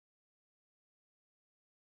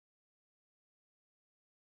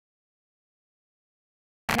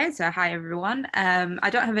Okay, so hi everyone. I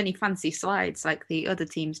don't have any fancy slides like the other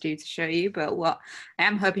teams do to show you, but what I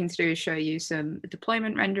am hoping to do is show you some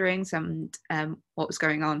deployment renderings and what was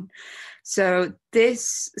going on. So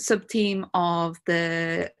this sub-team of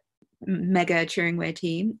the mega Turing Way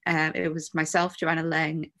team, it was myself, Joanna,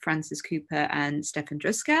 Leng, Francis Cooper, and Stephan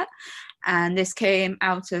Druskat. And this came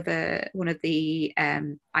out of one of the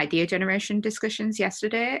idea generation discussions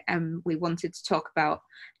yesterday. We wanted to talk about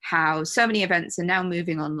how so many events are now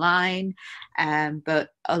moving online,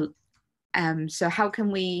 so how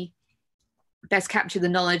can we best capture the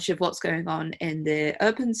knowledge of what's going on in the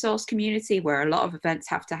open source community, where a lot of events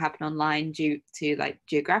have to happen online due to like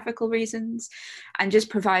geographical reasons, and just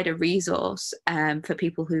provide a resource for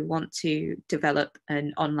people who want to develop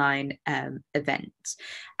an online event.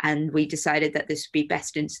 And we decided that this would be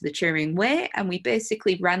best into the Turing Way, and we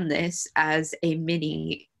basically ran this as a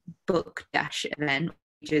mini book dash event.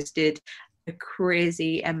 We just did a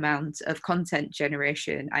crazy amount of content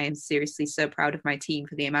generation. I am seriously so proud of my team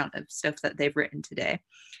for the amount of stuff that they've written today.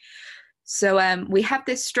 So we have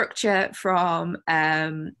this structure from,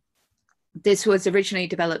 this was originally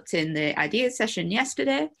developed in the ideas session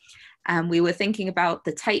yesterday. And we were thinking about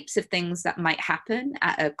the types of things that might happen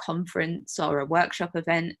at a conference or a workshop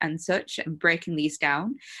event and such, and breaking these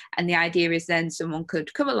down. And the idea is then someone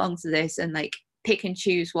could come along to this and like pick and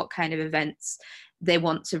choose what kind of events they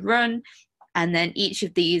want to run. And then each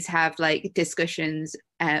of these have like discussions,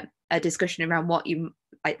 a discussion around what you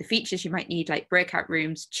like, the features you might need, like breakout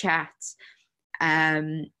rooms, chats,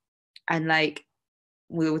 and like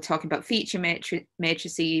we were talking about feature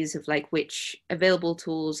matrices of like which available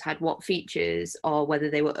tools had what features, or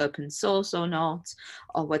whether they were open source or not,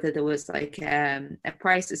 or whether there was like a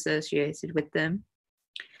price associated with them.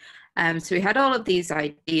 So we had all of these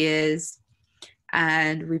ideas.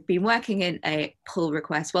 And we've been working in a pull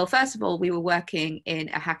request. Well, first of all, we were working in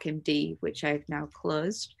a HackMD, which I've now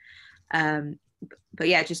closed. But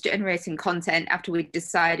yeah, just generating content. After we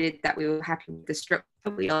decided that we were happy with the structure,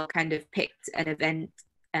 we all kind of picked an event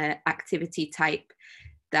activity type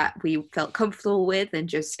that we felt comfortable with and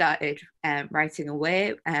just started writing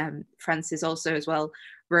away. Francis also as well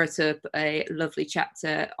wrote up a lovely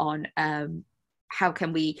chapter on how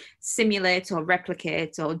can we simulate or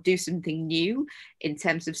replicate or do something new in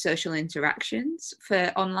terms of social interactions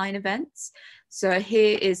for online events. So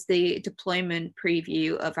here is the deployment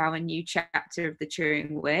preview of our new chapter of the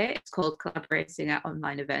Turing Way. It's called Collaborating at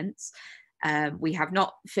Online Events. We have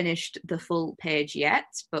not finished the full page yet,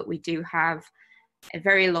 but we do have a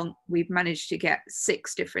very long, we've managed to get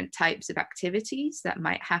 6 different types of activities that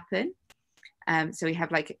might happen. So we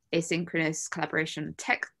have like asynchronous collaboration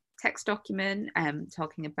text document,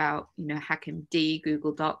 talking about, you know, HackMD,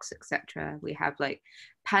 Google Docs, etc. We have like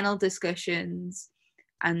panel discussions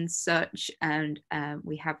and such, and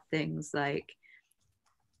we have things like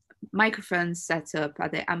microphones set up. Are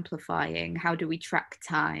they amplifying? How do we track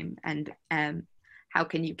time? And how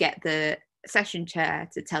can you get the session chair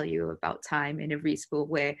to tell you about time in a reasonable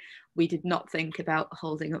way? We did not think about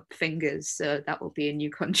holding up fingers, so that will be a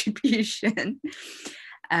new contribution.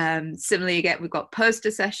 Similarly, again, we've got poster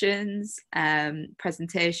sessions,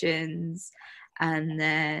 presentations, and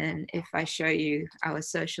then if I show you our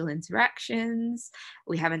social interactions,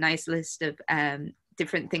 we have a nice list of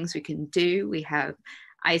different things we can do. We have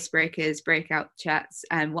icebreakers, breakout chats,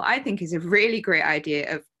 and what I think is a really great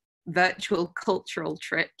idea of virtual cultural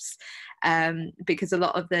trips, because a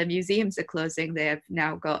lot of the museums are closing. They have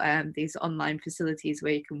now got these online facilities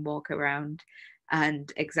where you can walk around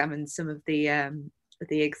and examine some of the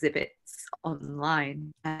exhibits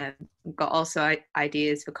online. We've got also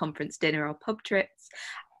ideas for conference dinner or pub trips,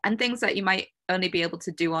 and things that you might only be able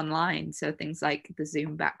to do online. So things like the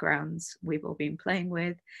Zoom backgrounds we've all been playing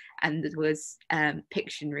with, and there was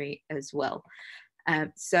Pictionary as well.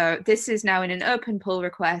 So this is now in an open pull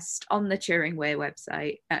request on the Turing Way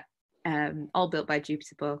website, all built by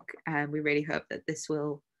JupyterBook, and we really hope that this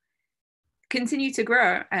will continue to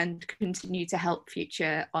grow and continue to help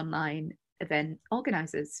future online event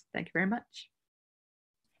organizers. Thank you very much.